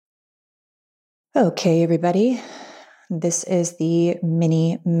Okay, everybody. This is the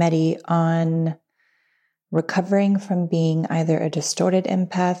Mini-Medi on recovering from being either a distorted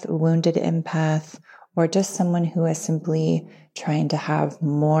empath, wounded empath, or just someone who is simply trying to have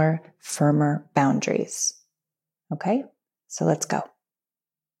more firmer boundaries. Okay, so let's go.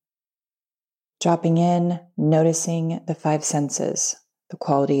 Dropping in, noticing the five senses, the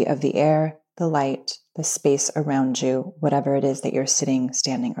quality of the air, the light, the space around you, whatever it is that you're sitting,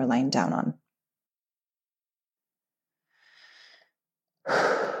 standing, or lying down on.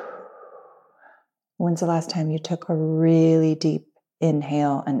 When's the last time you took a really deep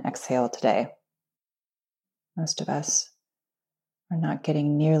inhale and exhale today? Most of us are not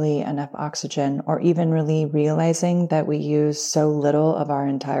getting nearly enough oxygen or even really realizing that we use so little of our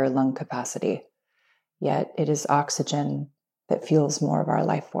entire lung capacity. Yet it is oxygen that fuels more of our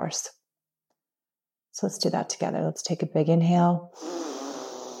life force. So let's do that together. Let's take a big inhale.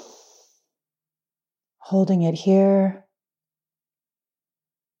 Holding it here.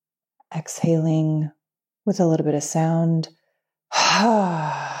 Exhaling with a little bit of sound.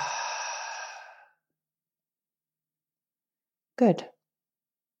 Good.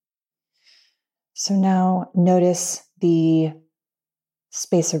 So now notice the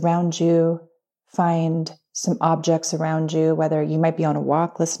space around you. Find some objects around you, whether you might be on a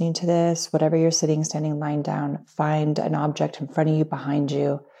walk listening to this, whatever you're sitting, standing, lying down. Find an object in front of you, behind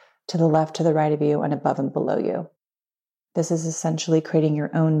you, to the left, to the right of you, and above and below you. This is essentially creating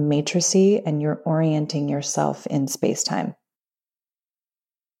your own matrices, and you're orienting yourself in space-time.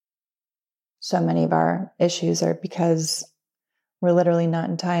 So many of our issues are because we're literally not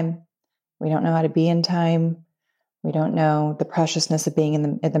in time. We don't know how to be in time. We don't know the preciousness of being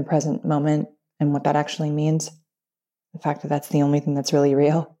in the present moment and what that actually means. The fact that that's the only thing that's really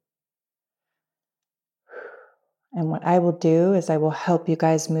real. And what I will do is I will help you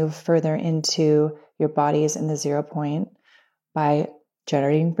guys move further into your bodies in the 0 point by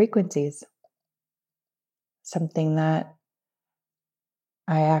generating frequencies. Something that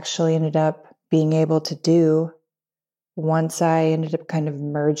I actually ended up being able to do once I ended up kind of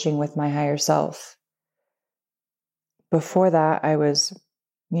merging with my higher self. Before that, I was,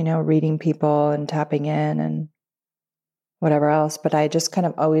 reading people and tapping in and whatever else, but I just kind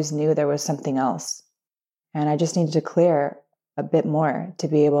of always knew there was something else. And I just needed to clear a bit more to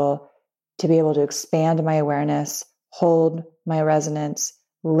be able to expand my awareness, hold my resonance,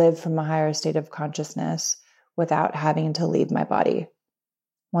 live from a higher state of consciousness without having to leave my body.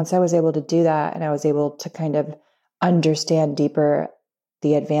 Once I was able to do that, and I was able to kind of understand deeper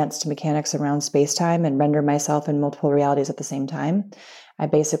the advanced mechanics around space-time and render myself in multiple realities at the same time, I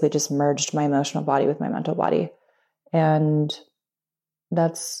basically just merged my emotional body with my mental body. And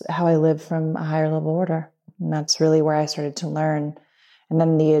that's how I live from a higher level order. And that's really where I started to learn. And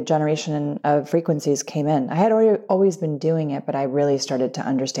then the generation of frequencies came in. I had always been doing it, but I really started to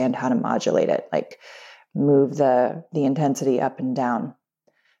understand how to modulate it, like move the intensity up and down.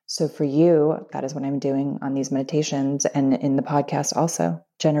 So for you, that is what I'm doing on these meditations and in the podcast also,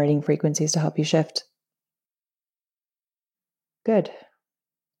 generating frequencies to help you shift. Good.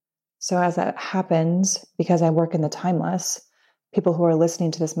 So as that happens, because I work in the timeless, people who are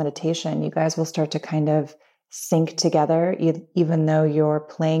listening to this meditation, you guys will start to kind of sync together, even though you're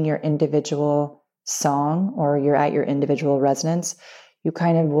playing your individual song or you're at your individual resonance, you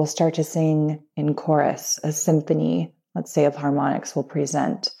kind of will start to sing in chorus, a symphony, let's say, of harmonics will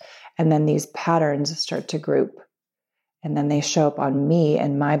present. And then these patterns start to group. And then they show up on me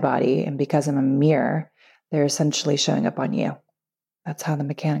and my body. And because I'm a mirror, they're essentially showing up on you. That's how the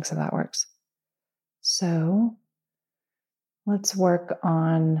mechanics of that works. So let's work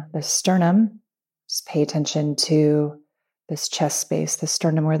on the sternum. Just pay attention to this chest space, the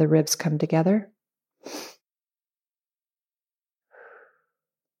sternum where the ribs come together.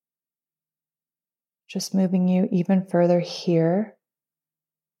 Just moving you even further here.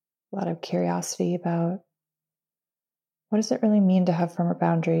 A lot of curiosity about what does it really mean to have firmer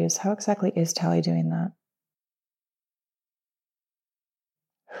boundaries? How exactly is Tally doing that?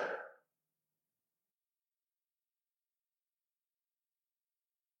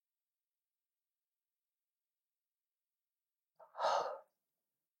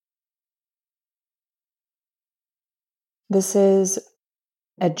 This is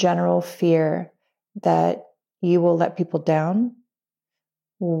a general fear that you will let people down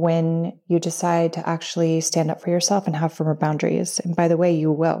when you decide to actually stand up for yourself and have firmer boundaries. And by the way, you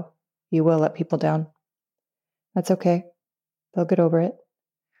will let people down. That's okay. They'll get over it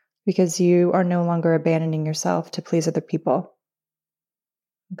because you are no longer abandoning yourself to please other people.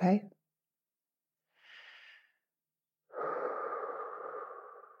 Okay?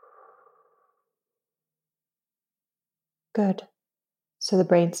 Good. So the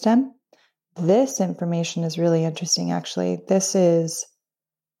brainstem, this information is really interesting, actually. This is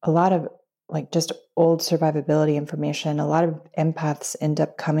a lot of like just old survivability information. A lot of empaths end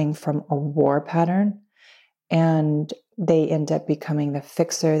up coming from a war pattern, and they end up becoming the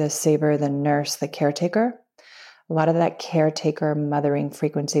fixer, the saver, the nurse, the caretaker. A lot of that caretaker mothering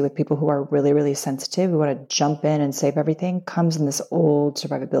frequency with people who are really, really sensitive, who want to jump in and save everything, comes in this old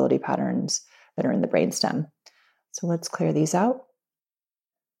survivability patterns that are in the brainstem. So let's clear these out.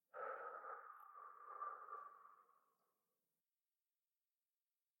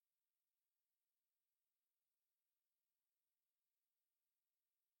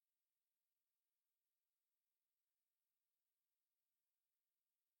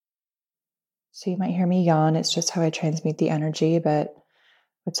 So you might hear me yawn. It's just how I transmute the energy. But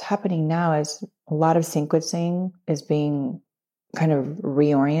what's happening now is a lot of sequencing is being kind of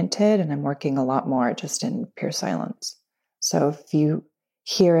reoriented, and I'm working a lot more just in pure silence. So if you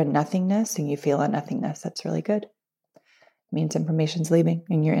hear a nothingness and you feel a nothingness, that's really good. It means information's leaving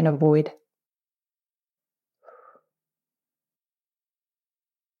and you're in a void.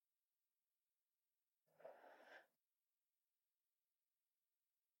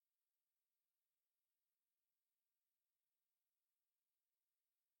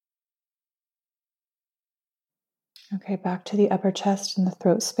 Okay, back to the upper chest and the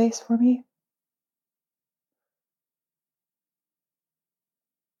throat space for me.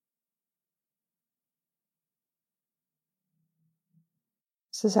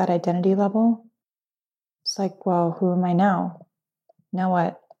 This is at identity level. It's like, well, who am I now? Now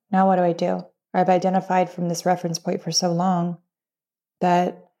what? Now what do I do? I've identified from this reference point for so long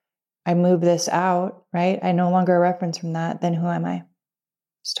that I move this out, right? I no longer a reference from that. Then who am I?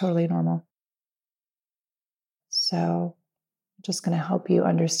 It's totally normal. So I'm just going to help you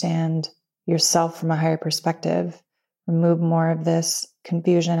understand yourself from a higher perspective, remove more of this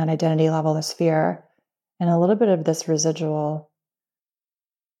confusion at identity level, this fear, and a little bit of this residual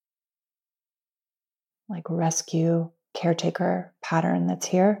like rescue caretaker pattern that's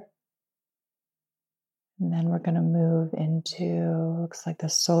here. And then we're going to move into, looks like the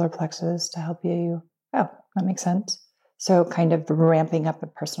solar plexus to help you. Oh, that makes sense. So kind of ramping up the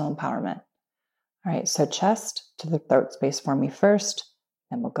personal empowerment. All right, so chest to the throat space for me first,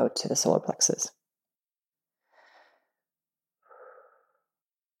 then we'll go to the solar plexus.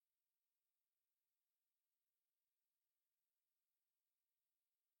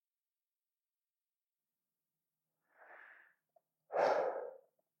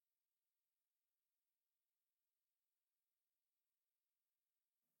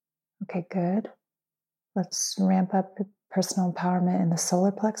 Okay, good. Let's ramp up personal empowerment in the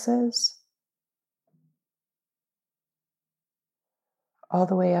solar plexus, all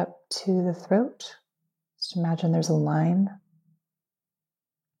the way up to the throat. Just imagine there's a line.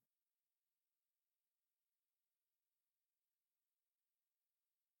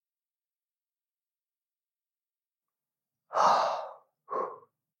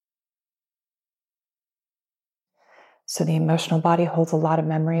 So the emotional body holds a lot of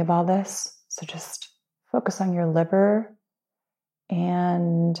memory of all this. So just focus on your liver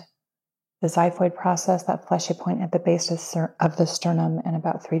and the xiphoid process, that fleshy point at the base of the sternum and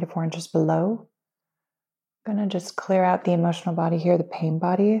about 3 to 4 inches below. I'm going to just clear out the emotional body here, the pain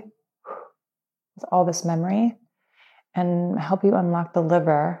body, with all this memory, and help you unlock the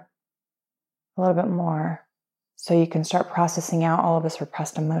liver a little bit more so you can start processing out all of this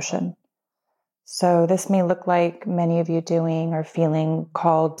repressed emotion. So this may look like many of you doing or feeling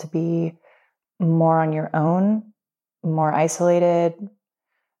called to be more on your own, more isolated,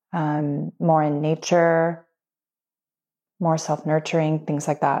 more in nature, more self-nurturing, things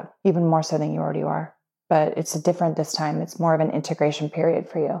like that, even more so than you already are. But it's different this time. It's more of an integration period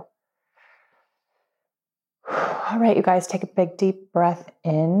for you. All right, you guys, take a big, deep breath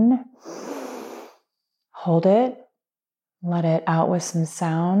in. Hold it. Let it out with some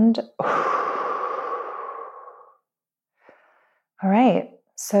sound. All right,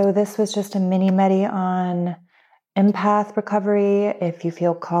 so this was just a mini-medi on empath recovery. If you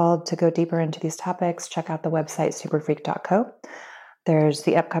feel called to go deeper into these topics, check out the website superfreq.co. There's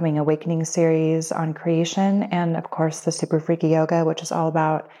the upcoming Awakening series on creation, and of course the SUPERFREQ yoga, which is all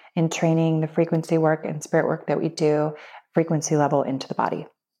about entraining the frequency work and spirit work that we do, frequency level into the body.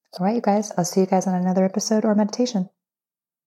 All right, you guys, I'll see you guys on another episode or meditation.